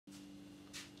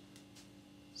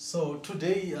So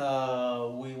today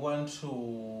we want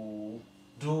to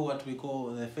do what we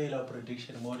call the failure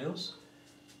prediction models.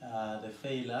 The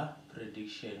failure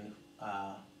prediction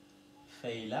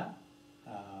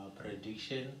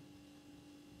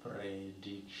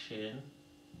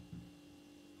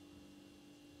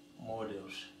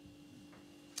models.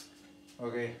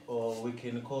 Okay, or we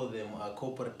can call them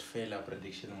corporate failure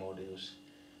prediction models.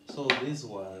 So these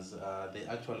ones, they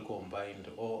actually combined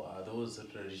all those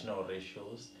traditional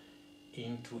ratios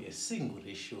into a single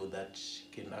ratio that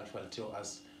can actually tell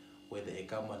us whether a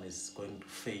company is going to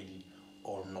fail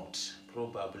or not,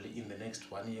 probably in the next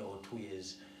 1 year or 2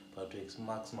 years, but to a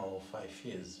maximum of 5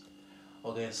 years.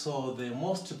 Okay, so the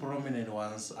most prominent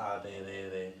ones are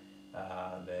the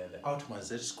Altman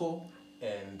Z-score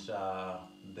and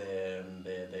the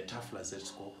Tafler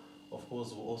Z-score. Of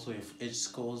course, we also have H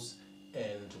scores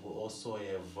and we also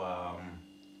have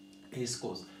A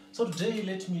scores. So today,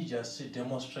 let me just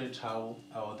demonstrate how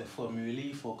the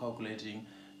formulae for calculating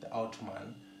the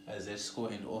Altman Z-score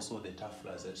and also the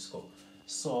Tafler Z-score.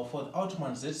 So for the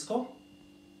Altman Z-score,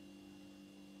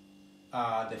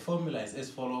 the formula is as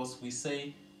follows. We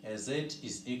say Z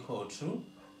is equal to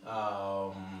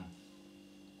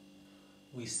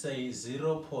we say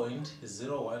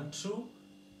 0.012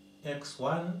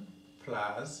 x1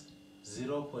 plus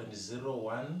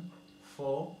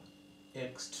 0.014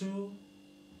 x2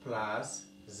 plus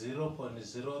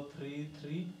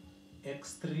 0.033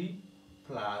 x3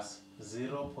 plus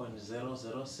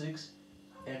 0.006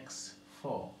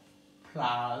 x4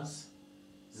 plus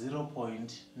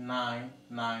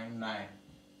 0.999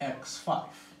 x5,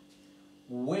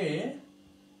 where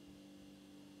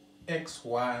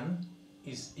x1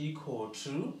 is equal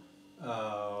to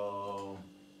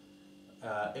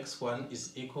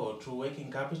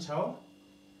working capital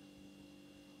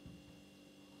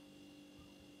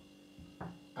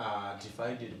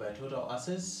divided by total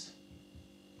assets.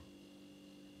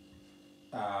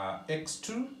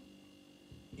 X2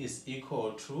 is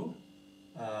equal to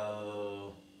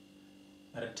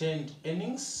retained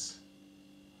earnings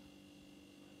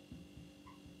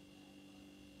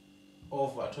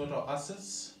over total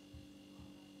assets.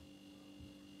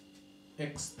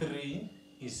 X3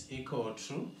 is equal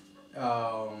to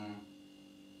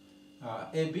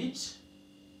EBIT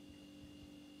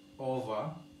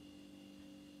over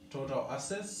total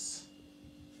assets.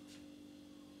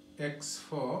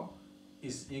 X4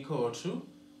 is equal to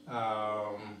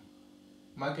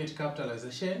market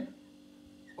capitalization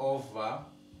over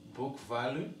book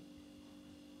value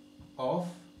of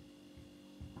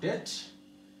debt.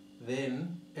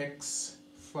 Then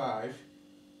X5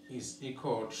 is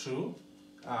equal to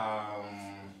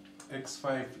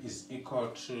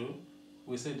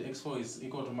we said X4 is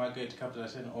equal to market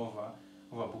capitalization over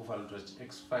book value.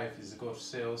 X5 is equal to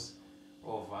sales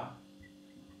over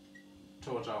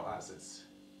total assets.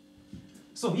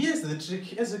 So here's the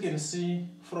trick. As you can see,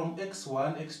 from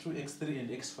X1, X2, X3, and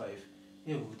X5,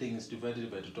 everything is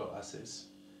divided by total assets,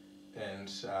 and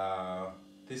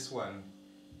this one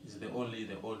is the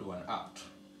odd one out.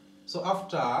 So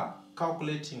after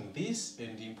calculating this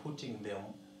and inputting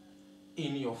them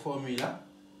in your formula,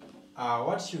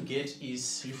 what you get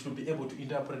is you should be able to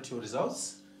interpret your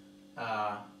results.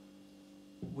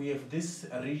 We have this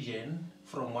region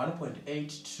from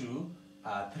 1.8 to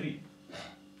 3.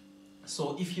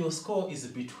 So if your score is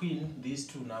between these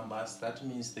two numbers, that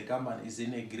means the company is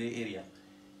in a gray area.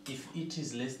 If it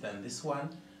is less than this one,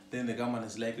 then the company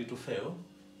is likely to fail.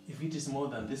 If it is more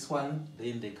than this one,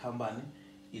 then the company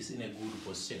is in a good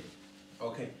position.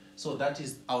 Okay, so that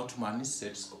is Altman's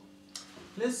Z-score.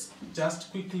 Let's just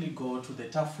quickly go to the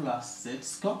Tafler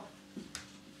Z-score.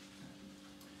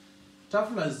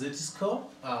 Tafler Z-score,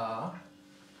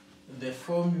 the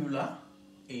formula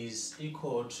is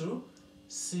equal to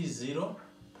C0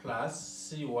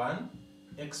 plus C1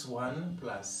 x1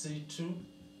 plus C2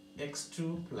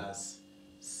 x2 plus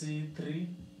C3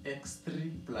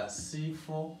 x3 plus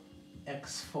C4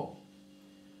 x4.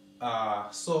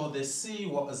 So the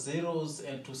C0s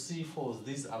and to C4s,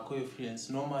 these are coefficients.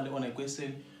 Normally on a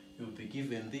question you'll be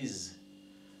given these.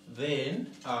 Then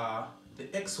the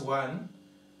x1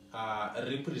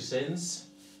 represents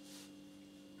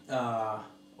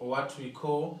what we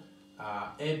call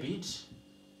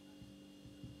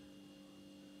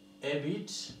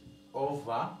EBIT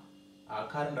over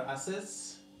current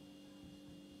assets,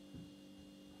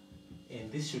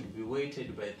 and this should be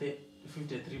weighted by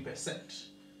 53%.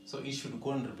 So it should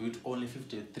contribute only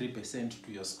 53%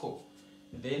 to your score.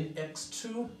 Then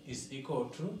X2 is equal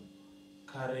to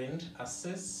current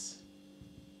assets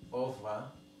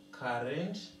over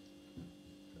current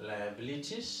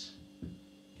liabilities,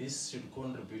 this should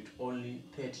contribute only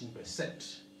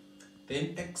 13%.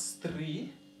 Then X3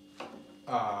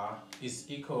 is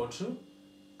equal to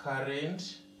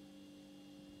current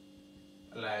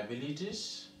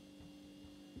liabilities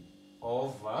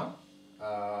over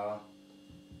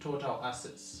total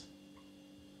assets,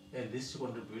 and this should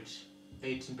contribute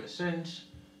 18%.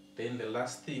 Then the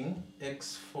last thing,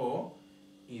 X4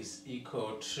 is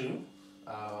equal to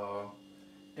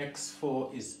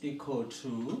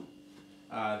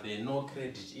the no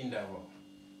credit interval.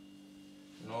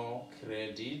 No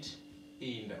credit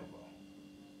interval.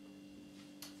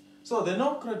 So the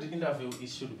no credit interval, it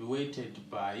should be weighted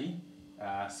by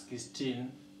 16%.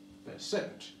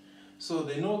 So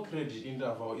the no credit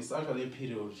interval is actually a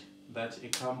period that a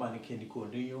company can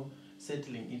continue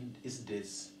settling in its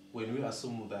debts when we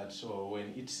assume that, or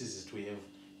when it ceases to have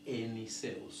any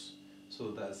sales.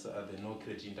 So that's the no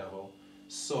credit interval.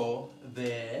 So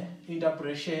the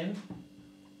interpretation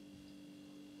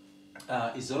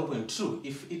is 0.2.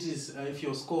 If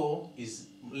your score is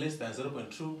less than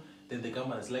 0.2, then the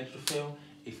company is likely to fail.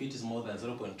 If it is more than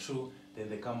 0.2, then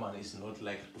the company is not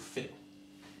likely to fail.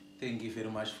 Thank you very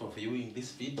much for viewing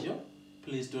this video.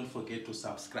 Please don't forget to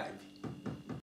subscribe.